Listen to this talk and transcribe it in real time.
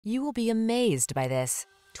You will be amazed by this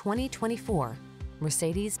 2024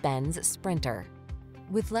 Mercedes-Benz Sprinter.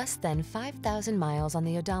 With less than 5,000 miles on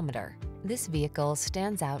the odometer, this vehicle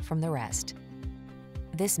stands out from the rest.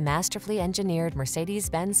 This masterfully engineered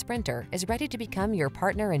Mercedes-Benz Sprinter is ready to become your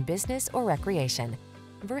partner in business or recreation.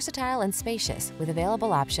 Versatile and spacious with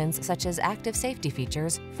available options such as active safety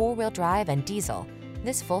features, four-wheel drive, and diesel,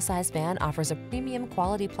 this full-size van offers a premium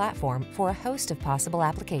quality platform for a host of possible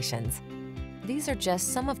applications. These are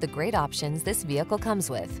just some of the great options this vehicle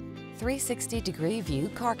comes with: 360-degree view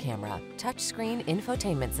car camera, touchscreen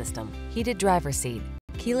infotainment system, heated driver's seat,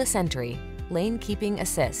 keyless entry, lane keeping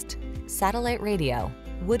assist, satellite radio,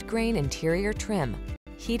 wood grain interior trim,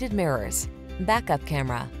 heated mirrors, backup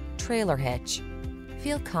camera, trailer hitch.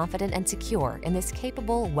 Feel confident and secure in this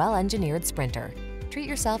capable, well-engineered Sprinter. Treat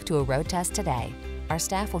yourself to a road test today. Our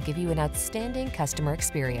staff will give you an outstanding customer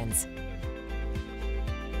experience.